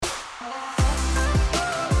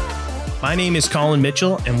My name is Colin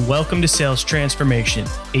Mitchell, and welcome to Sales Transformation,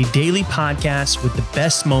 a daily podcast with the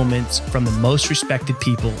best moments from the most respected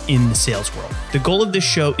people in the sales world. The goal of this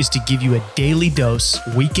show is to give you a daily dose,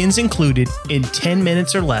 weekends included, in 10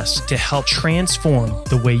 minutes or less to help transform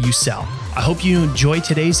the way you sell. I hope you enjoy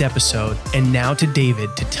today's episode, and now to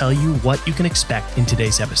David to tell you what you can expect in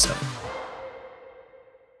today's episode.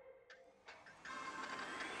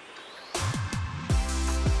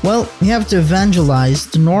 Well, you have to evangelize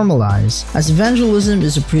to normalize. As evangelism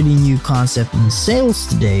is a pretty new concept in sales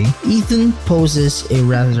today, Ethan poses a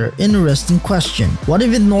rather interesting question. What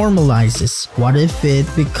if it normalizes? What if it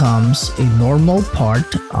becomes a normal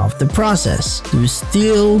part of the process? Do we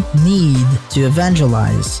still need to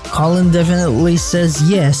evangelize? Colin definitely says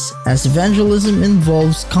yes, as evangelism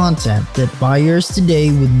involves content that buyers today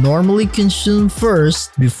would normally consume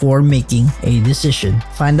first before making a decision.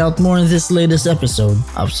 Find out more in this latest episode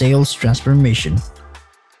of Sales Transformation.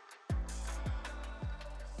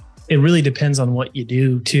 It really depends on what you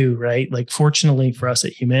do too, right? Like fortunately for us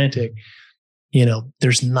at Humantic,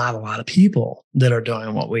 there's not a lot of people that are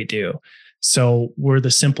doing what we do. So we're the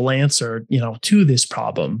simple answer, to this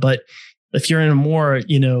problem. But if you're in a more,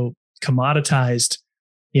 commoditized,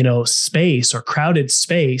 space or crowded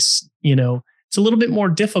space, it's a little bit more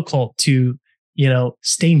difficult to,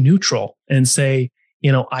 stay neutral and say,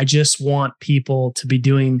 I just want people to be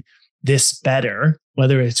doing this better,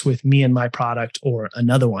 whether it's with me and my product or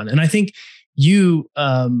another one. And I think you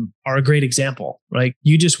are a great example, right?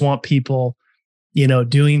 You just want people,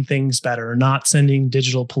 doing things better, not sending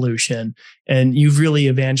digital pollution. And you've really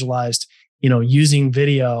evangelized, using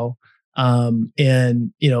video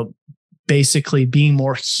and, basically being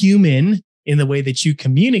more human in the way that you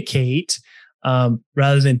communicate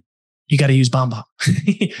rather than you got to use BombBomb,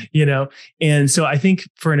 And so I think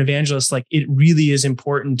for an evangelist, like it really is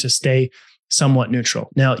important to stay somewhat neutral.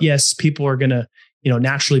 Now, yes, people are going to,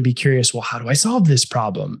 naturally be curious, well, how do I solve this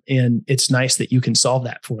problem? And it's nice that you can solve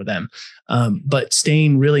that for them. But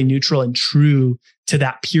staying really neutral and true to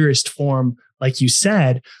that purest form, like you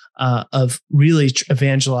said, of really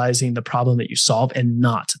evangelizing the problem that you solve and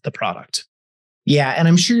not the product. Yeah. And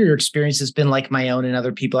I'm sure your experience has been like my own and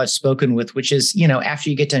other people I've spoken with, which is, after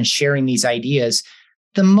you get done sharing these ideas,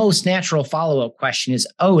 the most natural follow-up question is,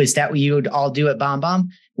 oh, is that what you would all do at BombBomb?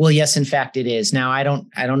 Well, yes, in fact, it is. Now, I don't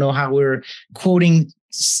know how we're quoting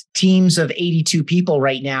teams of 82 people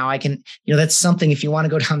right now. I can, that's something, if you want to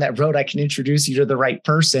go down that road, I can introduce you to the right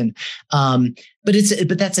person. But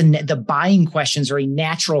the buying questions are a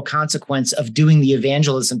natural consequence of doing the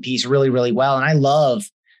evangelism piece really, really well. And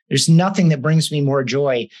there's nothing that brings me more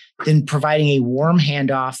joy than providing a warm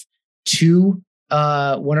handoff to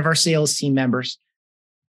one of our sales team members,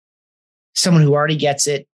 someone who already gets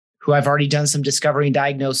it, who I've already done some discovery and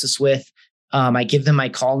diagnosis with. I give them my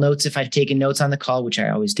call notes if I've taken notes on the call, which I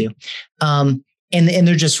always do. And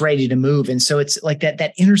they're just ready to move. And so it's like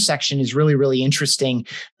that intersection is really, really interesting.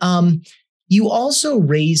 You also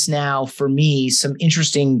raise now for me some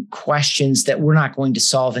interesting questions that we're not going to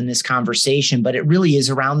solve in this conversation, but it really is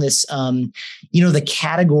around this, the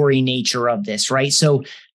category nature of this, right? So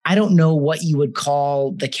I don't know what you would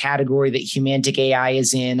call the category that Humantic AI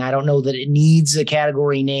is in. I don't know that it needs a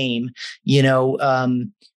category name,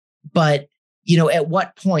 but at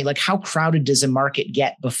what point, like how crowded does a market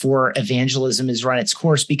get before evangelism has run its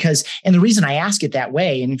course? And the reason I ask it that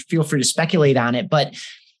way, and feel free to speculate on it, but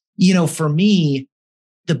for me,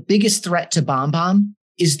 the biggest threat to BombBomb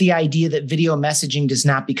is the idea that video messaging does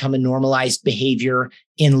not become a normalized behavior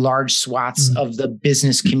in large swaths of the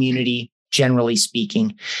business community, generally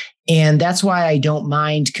speaking. And that's why I don't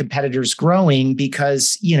mind competitors growing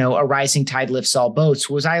because, a rising tide lifts all boats.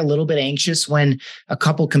 Was I a little bit anxious when a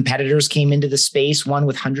couple competitors came into the space, one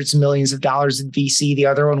with hundreds of millions of dollars in VC, the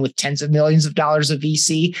other one with tens of millions of dollars of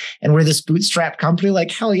VC, and we're this bootstrap company?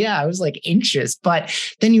 Like, hell yeah, I was like anxious. But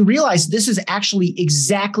then you realize this is actually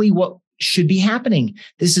exactly what should be happening.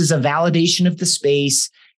 This is a validation of the space.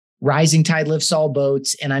 Rising tide lifts all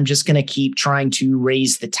boats. And I'm just going to keep trying to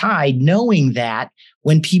raise the tide, knowing that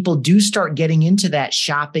when people do start getting into that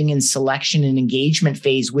shopping and selection and engagement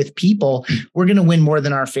phase with people, we're going to win more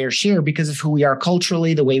than our fair share because of who we are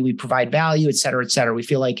culturally, the way we provide value, et cetera, et cetera. We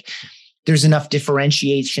feel like there's enough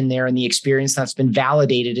differentiation there in the experience that's been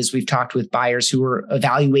validated as we've talked with buyers who are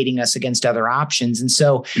evaluating us against other options. And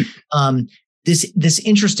so this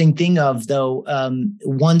interesting thing of, though,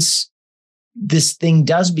 once this thing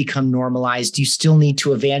does become normalized, do you still need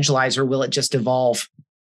to evangelize, or will it just evolve?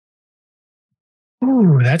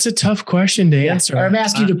 Ooh, that's a tough question to answer. I'm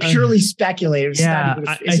asking you to purely speculate. It's not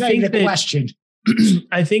even a question.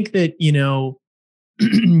 I think that,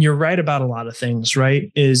 you're right about a lot of things,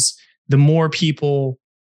 right? Is the more people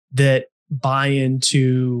that buy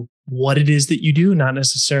into what it is that you do, not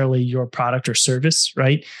necessarily your product or service,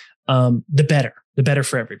 right? The better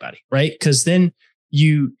for everybody, right? Because then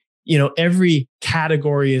you know, every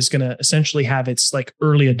category is going to essentially have its like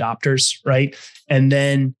early adopters, right? And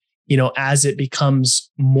then, you know, as it becomes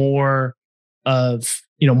more of,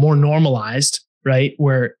 you know, more normalized, right?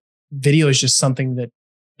 Where video is just something that,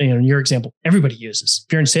 you know, in your example, everybody uses.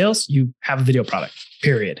 If you're in sales, you have a video product,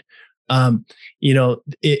 period. You know,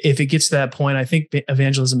 if it gets to that point, I think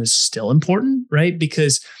evangelism is still important, right?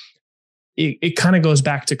 Because it kind of goes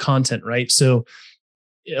back to content, right? So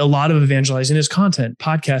a lot of evangelizing is content,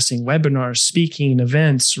 podcasting, webinars, speaking,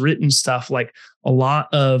 events, written stuff. Like a lot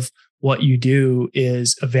of what you do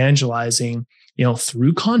is evangelizing, you know,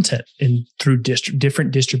 through content and through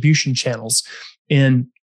different distribution channels. And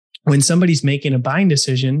when somebody's making a buying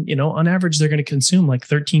decision, you know, on average, they're going to consume like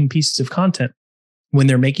 13 pieces of content when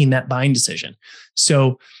they're making that buying decision.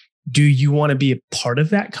 So do you want to be a part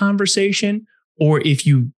of that conversation? Or if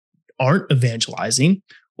you aren't evangelizing,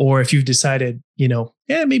 or if you've decided, you know,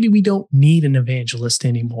 maybe we don't need an evangelist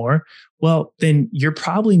anymore, well, then you're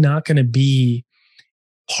probably not going to be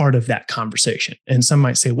part of that conversation. And some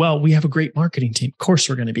might say, well, we have a great marketing team. Of course,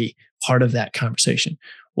 we're going to be part of that conversation.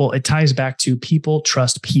 Well, it ties back to people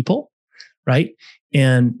trust people, right?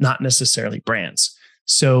 And not necessarily brands.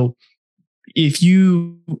 So if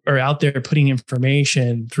you are out there putting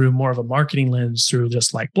information through more of a marketing lens, through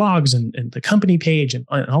just like blogs and the company page and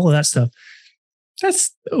all of that stuff,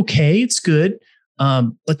 that's okay. It's good.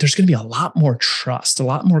 But there's going to be a lot more trust, a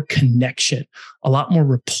lot more connection, a lot more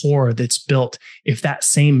rapport that's built if that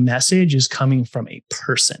same message is coming from a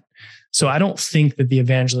person. So I don't think that the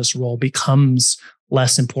evangelist role becomes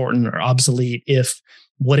less important or obsolete if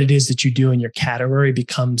what it is that you do in your category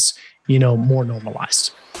becomes, you know, more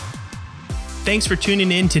normalized. Thanks for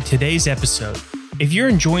tuning in to today's episode. If you're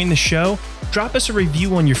enjoying the show, drop us a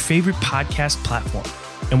review on your favorite podcast platform.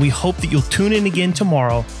 And we hope that you'll tune in again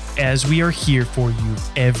tomorrow as we are here for you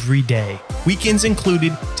every day, weekends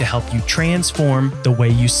included, to help you transform the way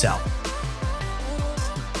you sell.